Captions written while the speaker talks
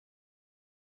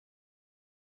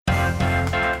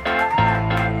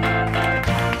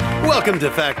Welcome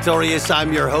to Factorious.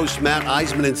 I'm your host, Matt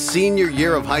Eisman. In senior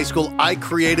year of high school, I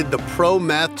created the Pro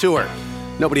Math Tour.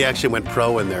 Nobody actually went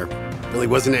pro in there. Really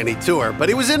wasn't any tour, but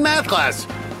it was in math class.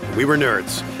 We were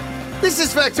nerds. This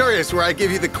is Factorious, where I give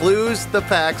you the clues, the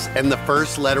facts, and the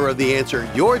first letter of the answer.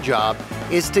 Your job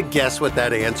is to guess what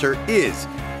that answer is.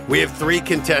 We have 3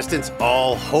 contestants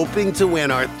all hoping to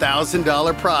win our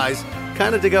 $1,000 prize.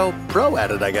 Kind of to go pro at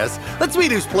it, I guess. Let's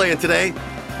meet who's playing today.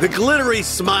 The glittery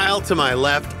smile to my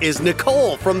left is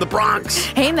Nicole from the Bronx.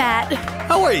 Hey, Matt.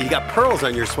 How are you? You got pearls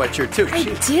on your sweatshirt, too. I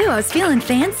do. I was feeling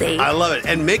fancy. I love it.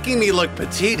 And making me look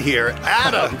petite here,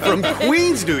 Adam from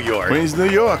Queens, New York. Queens, New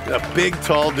York. A big,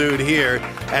 tall dude here.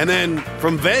 And then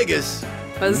from Vegas,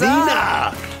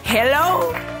 Nina.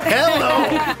 Hello.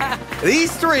 Hello.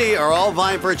 These 3 are all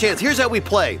vying for a chance. Here's how we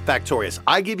play Factorious.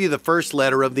 I give you the first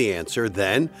letter of the answer,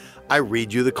 then I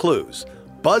read you the clues.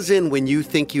 Buzz in when you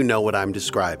think you know what I'm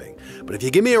describing. But if you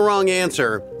give me a wrong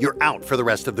answer, you're out for the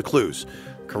rest of the clues.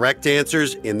 Correct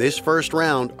answers in this first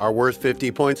round are worth 50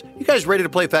 points. You guys ready to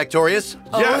play Factorious?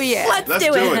 Oh, yeah. Let's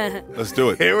do it. Let's do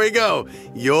it. Here we go.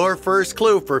 Your first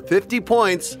clue for 50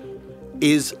 points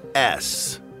is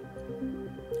S.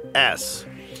 S.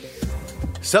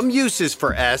 Some uses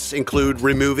for S include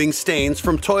removing stains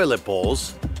from toilet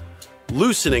bowls,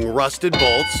 loosening rusted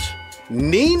bolts.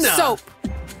 Nina. Soap.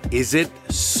 Is it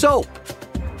soap?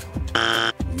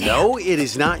 No, it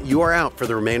is not. You are out for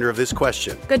the remainder of this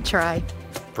question. Good try.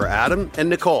 For Adam and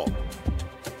Nicole.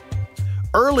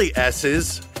 Early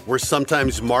S's were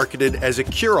sometimes marketed as a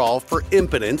cure-all for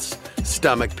impotence,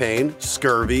 stomach pain,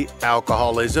 scurvy,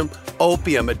 alcoholism,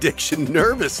 opium addiction,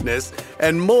 nervousness,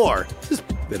 and more. This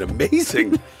has been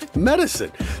amazing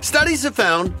medicine. Studies have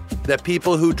found that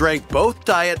people who drank both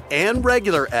diet and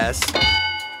regular S.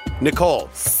 Nicole.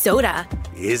 Soda.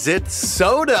 Is it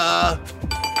soda?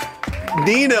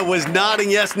 Nina was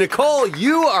nodding yes. Nicole,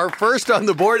 you are first on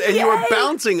the board, and you are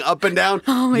bouncing up and down.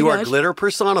 Oh my you gosh. are glitter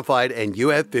personified, and you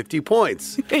have 50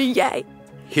 points. Yay.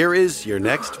 Here is your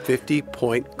next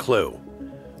 50-point clue.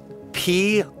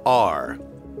 PR.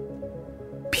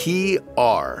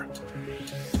 PR.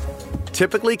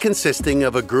 Typically consisting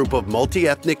of a group of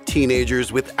multi-ethnic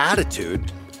teenagers with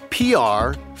attitude,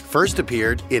 PR first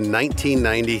appeared in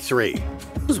 1993.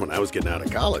 That was when I was getting out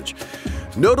of college.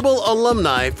 Notable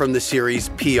alumni from the series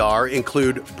PR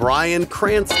include Bryan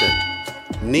Cranston.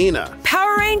 Nina.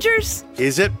 Power Rangers.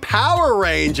 Is it Power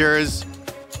Rangers?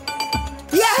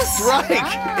 Yes. Right.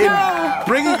 Yeah,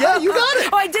 you got it.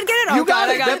 Oh, I did get it. You got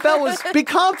it. That bell was, be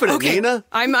confident, Okay. Nina.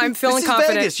 I'm feeling This is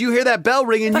confident. Vegas. You hear that bell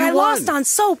ringing, But you I won. lost on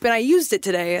soap and I used it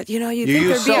today. You know, you'd think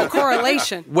used there'd be a soap.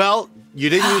 correlation. Well, you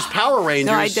didn't use Power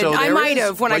Rangers, No, I so didn't. I there might is.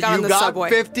 have when I But got on the you subway.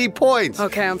 got 50 points.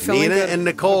 Okay, I'm feeling Nina good. and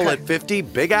Nicole Okay. at 50.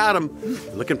 Big Adam.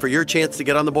 Looking for your chance to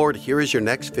get on the board. Here is your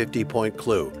next 50-point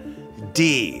clue.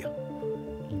 D.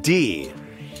 D.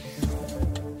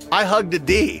 I hugged a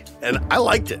D, and I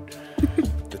liked it.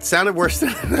 It sounded worse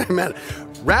than I meant.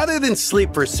 Rather than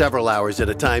sleep for several hours at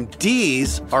a time,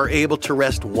 Ds are able to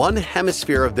rest one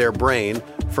hemisphere of their brain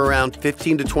for around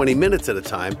 15 to 20 minutes at a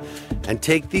time and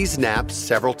take these naps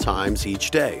several times each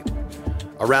day.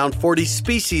 Around 40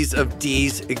 species of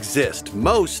Ds exist.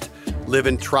 Most live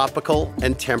in tropical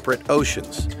and temperate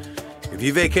oceans. If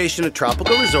you vacation at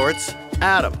tropical resorts,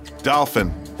 Adam.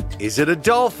 Dolphin. Is it a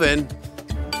dolphin?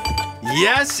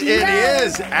 Yes, it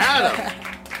is, Adam.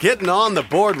 Getting on the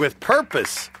board with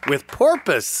purpose. With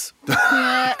porpoise.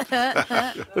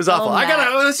 It was awful.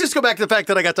 Let's just go back to the fact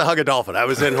that I got to hug a dolphin. I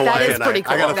was in Hawaii is and pretty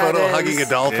I got a cool. photo That of hugging is. a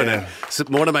dolphin, Yeah. and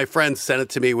one of my friends sent it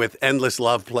to me with endless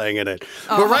love playing in it.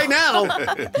 But right now,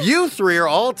 you 3 are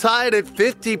all tied at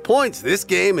 50 points. This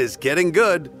game is getting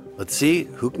good. Let's see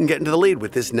who can get into the lead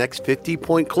with this next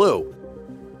 50-point clue.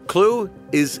 Clue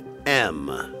is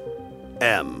M.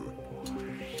 M.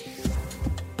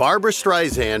 Barbra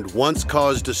Streisand once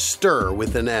caused a stir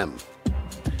with an M.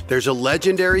 There's a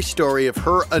legendary story of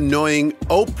her annoying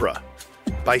Oprah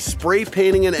by spray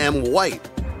painting an M white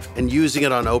and using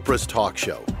it on Oprah's talk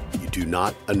show. You do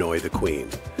not annoy the Queen.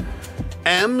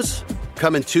 M's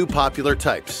come in 2 popular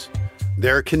types.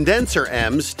 There are condenser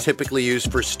M's, typically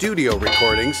used for studio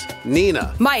recordings.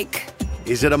 Nina. Mike.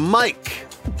 Is it a mic?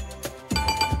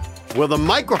 Will the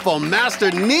microphone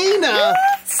master Nina?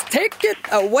 Take it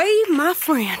away, my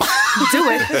friend. Do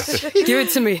it. Give it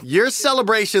to me. Your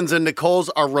celebrations and Nicole's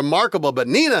are remarkable, but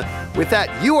Nina, with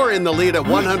that, you are in the lead at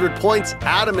 100 points.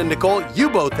 Adam and Nicole, you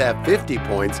both have 50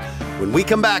 points. When we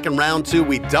come back in round 2,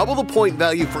 we double the point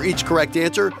value for each correct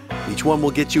answer. Each one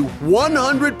will get you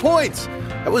 100 points.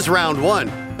 That was round 1.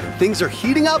 And things are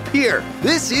heating up here.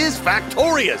 This is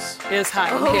Factorious. It's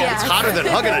hot. Oh, yeah. It's hotter than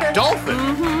hugging a dolphin.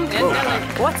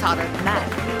 What's hotter than that?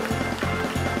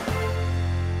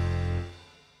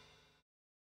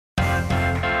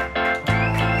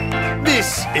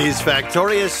 is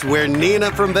Factorious, where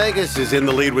Nina from Vegas is in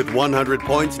the lead with 100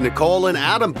 points. Nicole and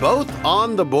Adam both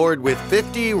on the board with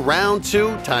 50. Round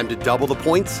 2, time to double the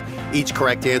points. Each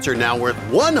correct answer now worth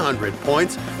 100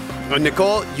 points.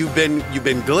 Nicole, you've been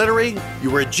glittery.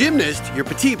 You were a gymnast. You're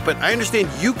petite, but I understand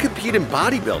you compete in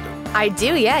bodybuilding. I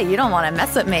do, yeah. You don't want to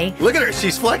mess with me. Look at her.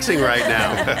 She's flexing right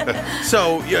now.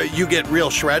 So you get real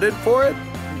shredded for it?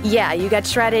 Yeah, you get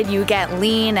shredded, you get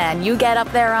lean, and you get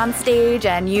up there on stage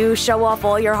and you show off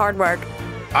all your hard work.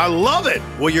 I love it.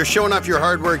 Well, you're showing off your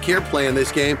hard work here playing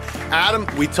this game. Adam,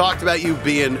 we talked about you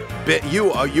being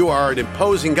you are an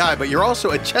imposing guy, but you're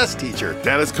also a chess teacher.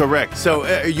 That is correct. So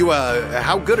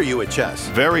how good are you at chess?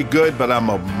 Very good, but I'm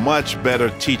a much better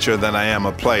teacher than I am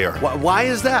a player. Why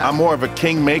is that? I'm more of a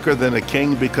kingmaker than a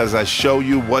king because I show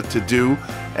you what to do.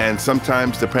 And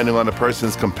sometimes, depending on the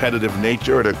person's competitive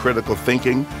nature or their critical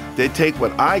thinking, they take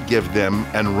what I give them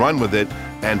and run with it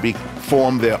and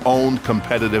form their own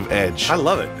competitive edge. I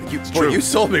love it. You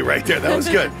sold me right there. That was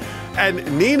good.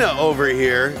 And Nina over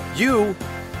here, you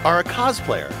are a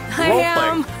cosplayer. I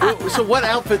am. So what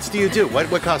outfits do you do? What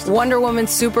costume? Wonder Woman,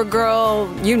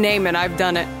 Supergirl, you name it, I've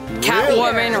done it.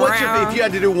 Catwoman, Really? If you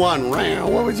had to do one,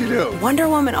 what would you do? Wonder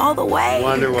Woman all the way.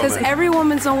 Wonder Woman. Because every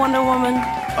woman's a Wonder Woman.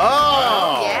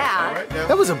 Oh! Yeah.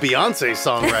 That was a Beyonce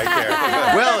song right there.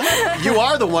 Well, you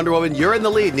are the Wonder Woman. You're in the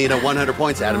lead, Nina. 100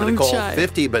 points. Adam and Nicole,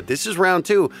 50. But this is round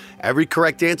 2. Every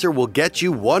correct answer will get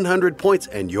you 100 points.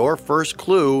 And your first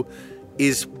clue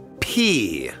is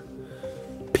P.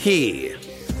 P.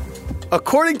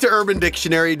 According to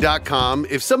UrbanDictionary.com,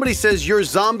 if somebody says your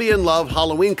zombie in love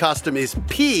Halloween costume is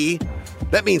P,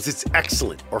 that means it's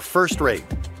excellent or first rate.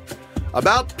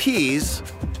 About peas,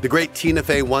 the great Tina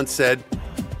Fey once said,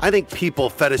 I think people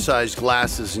fetishize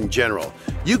glasses in general.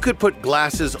 You could put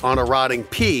glasses on a rotting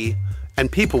pea and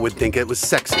people would think it was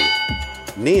sexy.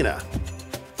 Nina.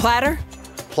 Platter?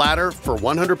 Platter for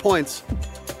 100 points.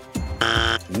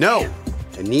 No.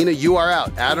 And Nina, you are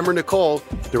out. Adam or Nicole,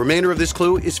 the remainder of this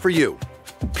clue is for you.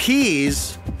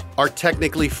 Peas are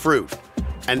technically fruit,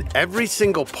 and every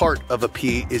single part of a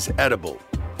pea is edible.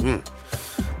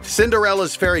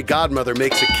 Cinderella's fairy godmother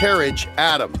makes a carriage.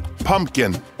 Adam.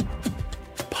 Pumpkin.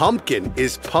 Pumpkin.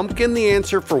 Is pumpkin the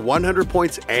answer for 100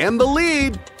 points and the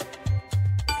lead?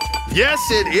 Yes,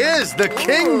 it is. The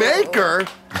Kingmaker.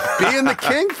 Being the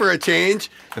king for a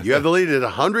change. You have the lead at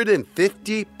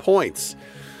 150 points.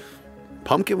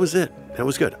 Pumpkin was it. That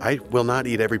was good. I will not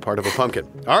eat every part of a pumpkin.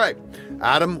 All right.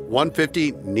 Adam,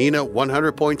 150. Nina,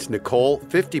 100 points. Nicole,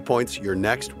 50 points. Your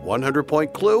next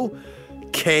 100-point clue,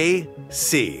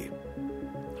 KC.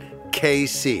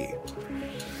 KC.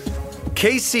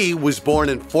 KC was born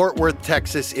in Fort Worth,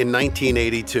 Texas in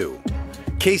 1982.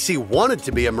 KC wanted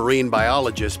to be a marine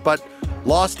biologist, but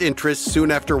lost interest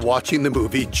soon after watching the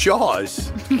movie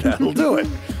Jaws. That'll do it.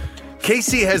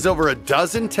 Casey has over a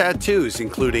dozen tattoos,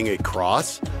 including a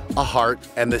cross, a heart,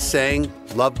 and the saying,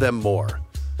 love them more.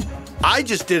 I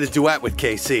just did a duet with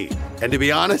KC, and to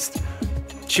be honest,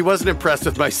 she wasn't impressed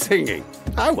with my singing.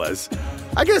 I was.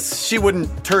 I guess she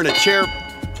wouldn't turn a chair.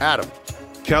 Adam.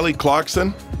 Kelly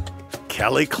Clarkson.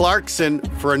 Kelly Clarkson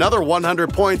for another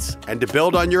 100 points, and to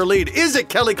build on your lead, is it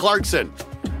Kelly Clarkson?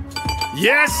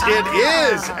 Yes, it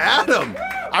is, Adam.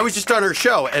 I was just on her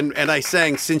show, and I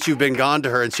sang Since You've Been Gone to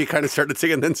her, and she kind of started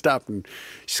singing, then stopped, and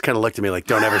she just kind of looked at me like,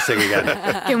 don't ever sing again.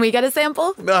 Can we get a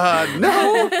sample?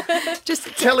 No.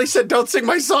 Kelly said, don't sing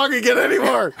my song again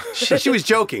anymore. She was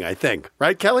joking, I think.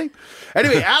 Right, Kelly?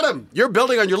 Anyway, Adam, you're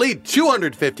building on your lead.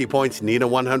 250 points, Nina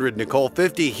 100, Nicole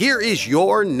 50. Here is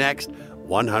your next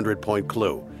 100-point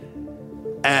clue.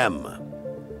 M.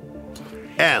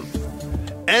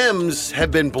 M's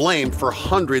have been blamed for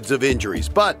hundreds of injuries,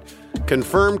 but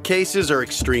confirmed cases are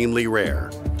extremely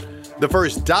rare. The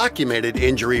first documented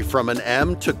injury from an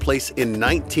M took place in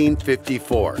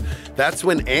 1954. That's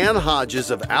when Ann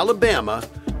Hodges of Alabama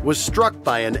was struck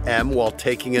by an M while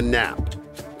taking a nap.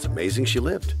 It's amazing she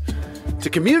lived. To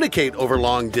communicate over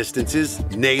long distances,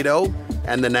 NATO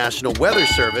and the National Weather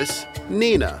Service,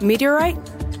 Nina. Meteorite?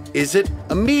 Is it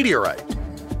a meteorite?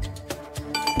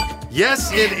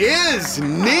 Yes, it is.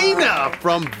 Nina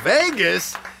from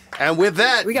Vegas. And with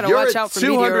that, we gotta you're watch at out for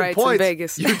 200 meteorites points. in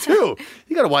Vegas. You do.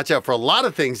 You got to watch out for a lot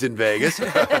of things in Vegas. And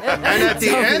at the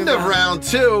end of round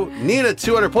 2, Nina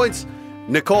 200 points,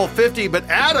 Nicole 50, but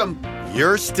Adam,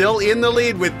 you're still in the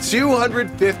lead with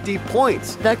 250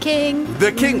 points. The king.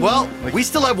 The king. Well, we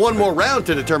still have one more round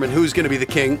to determine who's going to be the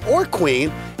king or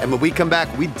queen. And when we come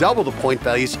back, we double the point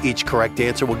values. Each correct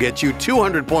answer will get you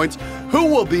 200 points. Who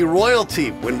will be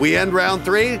royalty? When we end round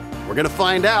 3, we're going to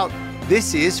find out.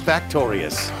 This is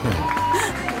Factorious.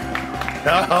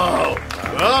 Oh,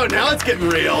 Oh, now it's getting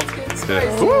real.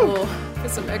 Ooh, put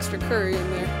some extra curry in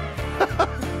there.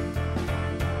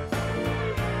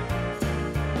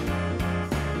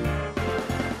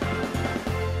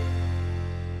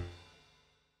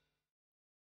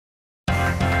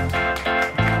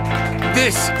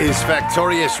 This is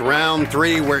Factorious Round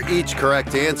 3, where each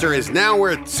correct answer is now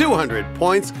worth 200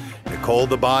 points. Nicole,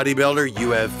 the bodybuilder,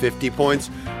 you have 50 points.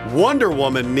 Wonder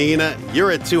Woman, Nina,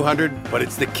 you're at 200, but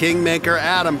it's the Kingmaker,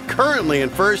 Adam, currently in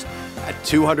first at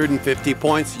 250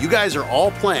 points. You guys are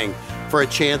all playing for a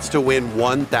chance to win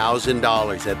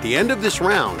 $1,000. At the end of this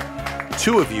round,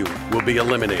 2 of you will be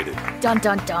eliminated. Dun,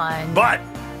 dun, dun. But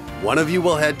one of you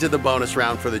will head to the bonus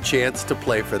round for the chance to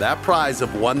play for that prize of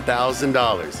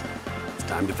 $1,000.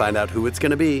 Time to find out who it's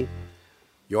going to be.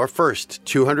 Your first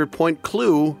 200-point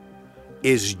clue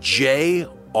is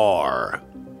JR.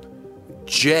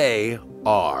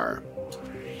 JR.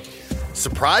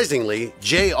 Surprisingly,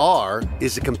 JR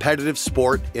is a competitive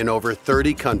sport in over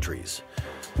 30 countries.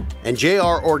 And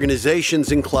JR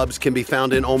organizations and clubs can be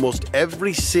found in almost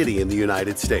every city in the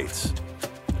United States.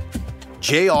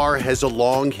 JR has a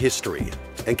long history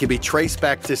and can be traced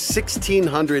back to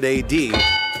 1600 AD.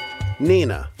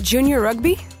 Nina. Junior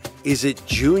rugby? Is it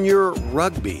junior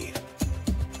rugby?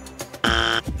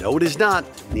 No, it is not.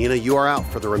 Nina, you are out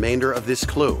for the remainder of this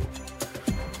clue.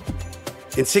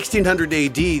 In 1600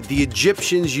 AD, the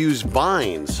Egyptians used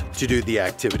vines to do the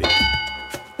activity.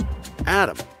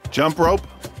 Adam. Jump rope?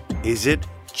 Is it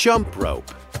jump rope?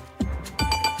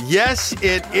 Yes,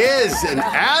 it is. And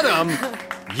Adam,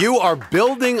 you are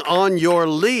building on your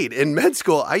lead. In med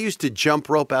school, I used to jump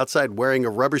rope outside wearing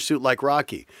a rubber suit like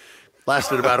Rocky.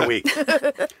 Lasted about a week.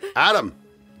 Adam,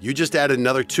 you just added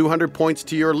another 200 points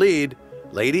to your lead.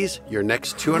 Ladies, your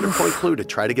next 200-point clue to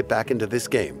try to get back into this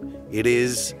game. It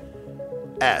is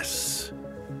S.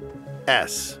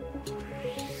 S.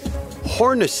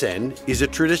 Hornacen is a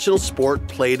traditional sport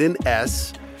played in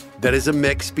S that is a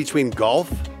mix between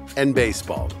golf and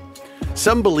baseball.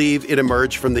 Some believe it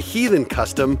emerged from the heathen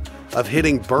custom of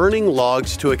hitting burning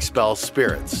logs to expel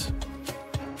spirits.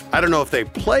 I don't know if they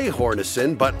play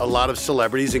Hornacen, but a lot of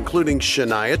celebrities, including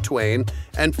Shania Twain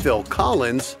and Phil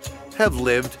Collins, have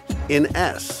lived in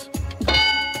S.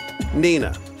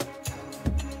 Nina.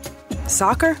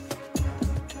 Soccer?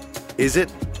 Is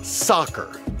it soccer?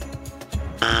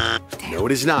 No,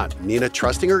 it is not. Nina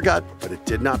trusting her gut, but it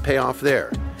did not pay off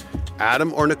there.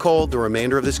 Adam or Nicole, the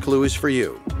remainder of this clue is for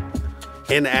you.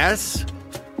 In S,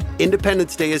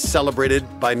 Independence Day is celebrated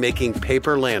by making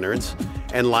paper lanterns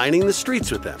and lining the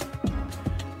streets with them.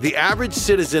 The average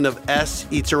citizen of S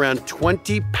eats around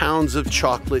 20 pounds of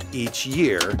chocolate each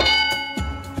year.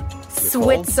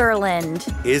 Switzerland.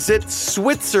 Is it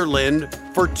Switzerland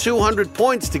for 200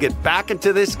 points to get back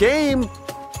into this game?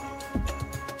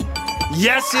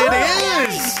 Yes, it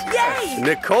is! Yay!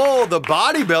 Nicole, the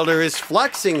bodybuilder, is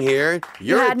flexing here.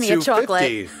 You're You had at me at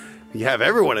 250. You have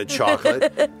everyone at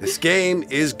chocolate. This game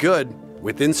is good.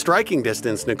 Within striking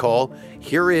distance, Nicole,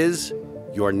 here is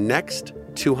your next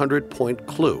 200-point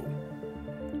clue.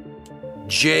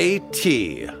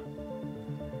 JT.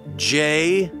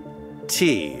 JT.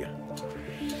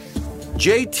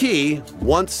 JT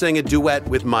once sang a duet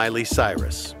with Miley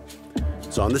Cyrus.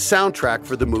 It's on the soundtrack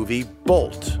for the movie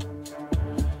Bolt.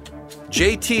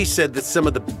 JT said that some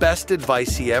of the best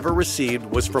advice he ever received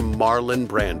was from Marlon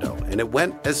Brando, and it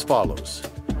went as follows.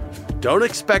 Don't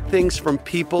expect things from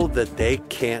people that they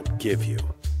can't give you.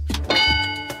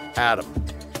 Adam.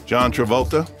 John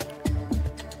Travolta?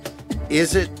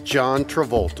 Is it John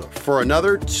Travolta? For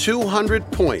another 200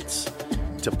 points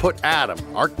to put Adam,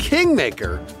 our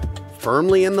kingmaker,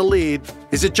 firmly in the lead.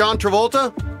 Is it John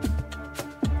Travolta?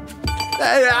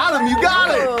 Hey, Adam, you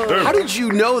got it! How did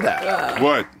you know that?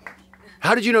 What?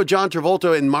 How did you know John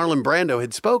Travolta and Marlon Brando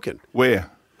had spoken? Where?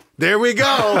 There we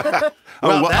go.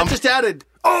 Well, that I'm- just added.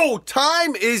 Oh,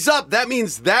 time is up. That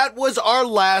means that was our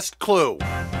last clue.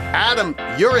 Adam,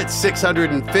 you're at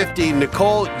 650.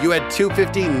 Nicole, you had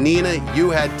 250. Nina, you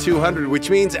had 200, which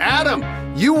means, Adam,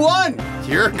 you won.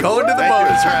 You're going to the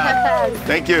bonus round.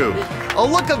 Thank you. A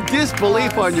look of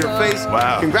disbelief on your face.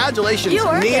 Wow. Congratulations, You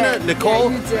earned Nina, it. Nicole.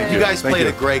 Yeah, you did. you guys Thank played you.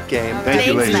 a great game. Thank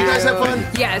you, Thanks, ladies. Did you guys have fun?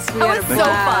 Yes, we That had a was so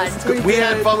blast. fun. We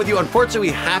had fun with you. Unfortunately,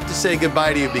 we have to say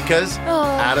goodbye to you because,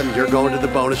 Adam, you're going to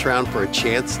the bonus round for a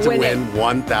chance to Win win it.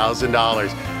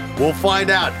 $1,000. We'll find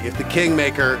out if the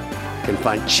Kingmaker can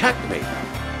find checkmate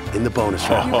in the bonus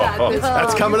round. You got this.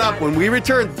 That's You coming got up when we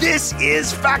return. This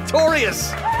is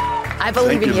Factorious. I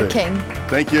believe in you, ladies. King.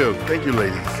 Thank you. Thank you,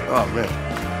 ladies. Oh, man.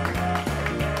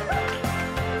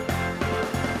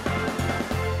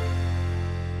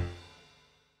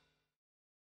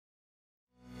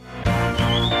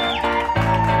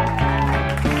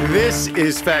 This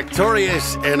is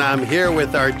Factorious, and I'm here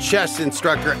with our chess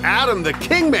instructor, Adam the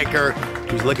Kingmaker,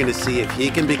 who's looking to see if he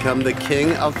can become the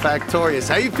king of Factorious.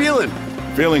 How you feeling?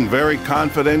 Feeling very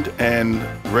confident and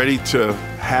ready to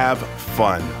have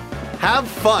fun. Have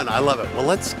fun. I love it. Well,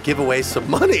 let's give away some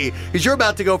money because you're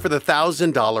about to go for the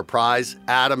 $1,000 prize.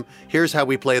 Adam, here's how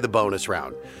we play the bonus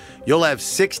round. You'll have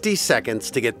 60 seconds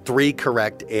to get 3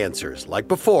 correct answers. Like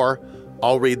before,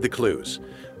 I'll read the clues.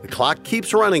 The clock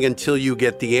keeps running until you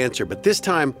get the answer, but this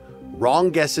time, wrong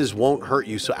guesses won't hurt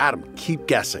you. So Adam, keep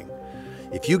guessing.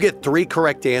 If you get 3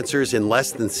 correct answers in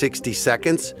less than 60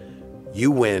 seconds,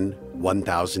 you win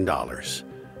 $1,000.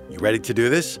 You ready to do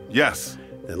this? Yes.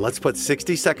 Then let's put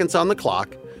 60 seconds on the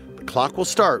clock. The clock will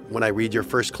start when I read your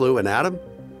first clue. And Adam,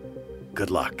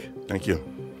 good luck. Thank you.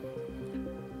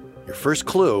 Your first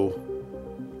clue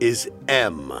is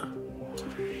M.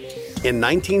 In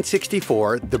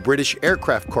 1964, the British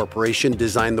Aircraft Corporation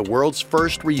designed the world's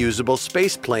first reusable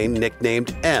space plane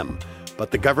nicknamed M, but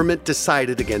the government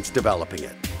decided against developing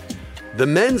it. The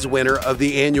men's winner of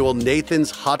the annual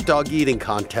Nathan's Hot Dog Eating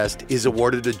Contest is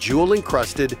awarded a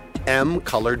jewel-encrusted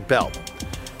M-colored belt.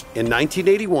 In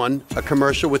 1981, a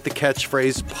commercial with the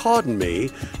catchphrase, "Pardon me,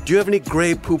 do you have any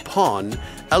Grey Poupon?"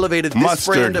 elevated this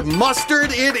Mustard. brand of mustard.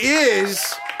 It is.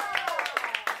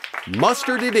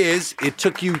 Mustard it is. It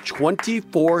took you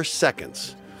 24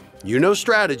 seconds. You know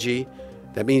strategy.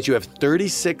 That means you have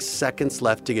 36 seconds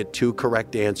left to get 2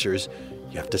 correct answers.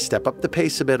 You have to step up the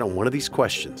pace a bit on one of these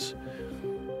questions.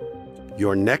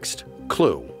 Your next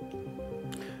clue.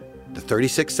 The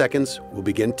 36 seconds will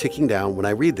begin ticking down when I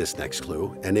read this next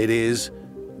clue, and it is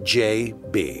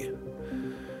JB.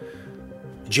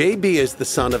 JB is the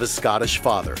son of a Scottish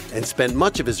father and spent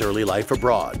much of his early life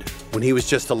abroad. When he was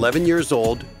just 11 years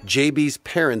old, JB's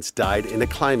parents died in a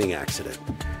climbing accident.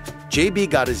 JB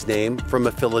got his name from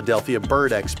a Philadelphia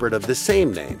bird expert of the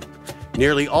same name.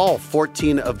 Nearly all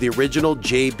 14 of the original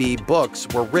JB books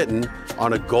were written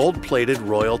on a gold-plated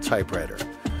royal typewriter.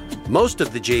 Most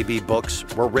of the JB books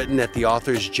were written at the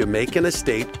author's Jamaican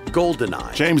estate,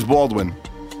 Goldeneye. James Baldwin.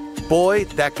 Boy,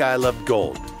 that guy loved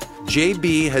gold.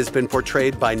 JB has been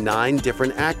portrayed by 9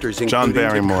 different actors, John including the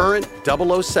Barrymore. current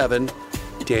 007,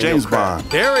 Daniel James Craig. Bond.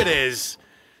 There it is.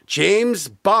 James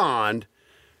Bond.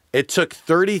 It took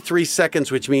 33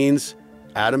 seconds, which means,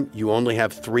 Adam, you only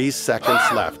have 3 seconds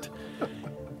left.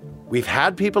 We've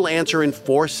had people answer in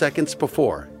 4 seconds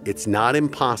before. It's not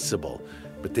impossible,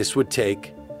 but this would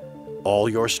take all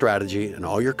your strategy and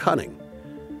all your cunning.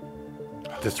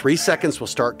 The 3 seconds will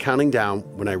start counting down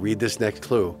when I read this next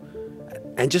clue.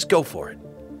 And just go for it.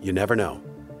 You never know.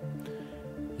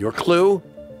 Your clue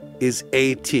is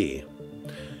AT.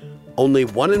 Only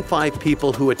 1 in 5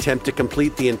 people who attempt to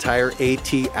complete the entire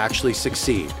AT actually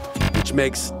succeed, which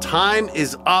makes time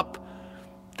is up.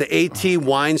 The AT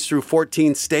winds through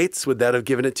 14 states. Would that have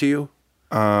given it to you?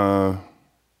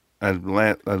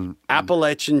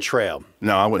 Appalachian Trail.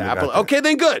 No, I wouldn't have got that. Okay,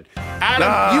 then good.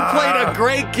 Adam, you played a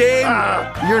great game.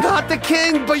 You're not the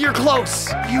king, but you're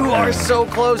close. You are so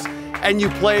close. And you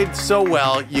played so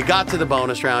well. You got to the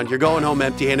bonus round. You're going home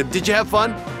empty-handed. Did you have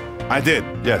fun? I did.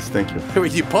 Yes, thank you.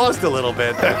 You paused a little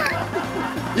bit.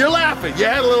 You're laughing. You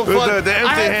had a little fun. The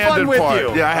I had fun empty-handed with part.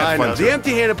 you. Yeah, I had fun know. too. The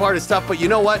empty-handed part is tough, but you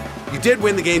know what? You did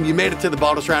win the game. You made it to the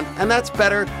bonus round, and that's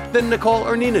better than Nicole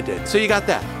or Nina did. So you got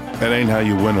that. It ain't how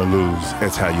you win or lose.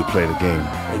 It's how you play the game.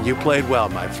 And you played well,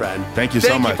 my friend. Thank you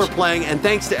so much. Thank you for playing, and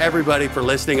thanks to everybody for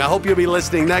listening. I hope you'll be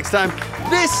listening next time.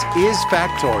 This is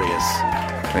Factorious.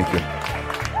 Thank you.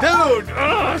 Dude,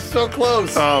 so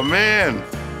close. Oh, man.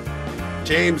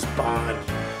 James Bond.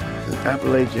 The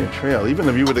Appalachian Trail. Even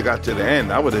if you would have got to the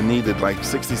end, I would have needed like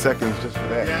 60 seconds just for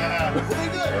that. Yeah.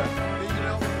 Pretty good.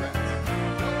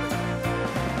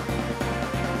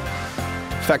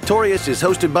 Factorious is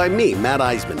hosted by me, Matt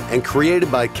Eisman, and created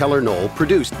by Keller Knoll,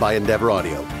 produced by Endeavor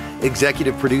Audio.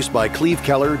 Executive produced by Cleve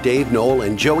Keller, Dave Knoll,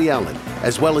 and Joey Allen,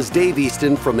 as well as Dave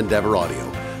Easton from Endeavor Audio.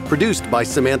 Produced by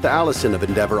Samantha Allison of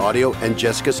Endeavor Audio and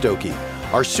Jessica Stokey.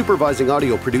 Our supervising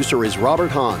audio producer is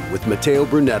Robert Hahn, with Matteo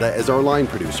Brunetta as our line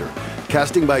producer.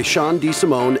 Casting by Sean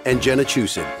DeSimone and Jenna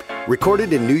Chusid.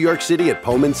 Recorded in New York City at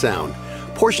Pullman Sound.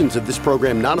 Portions of this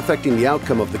program not affecting the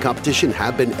outcome of the competition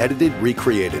have been edited,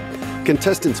 recreated.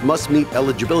 Contestants must meet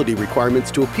eligibility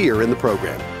requirements to appear in the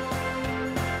program.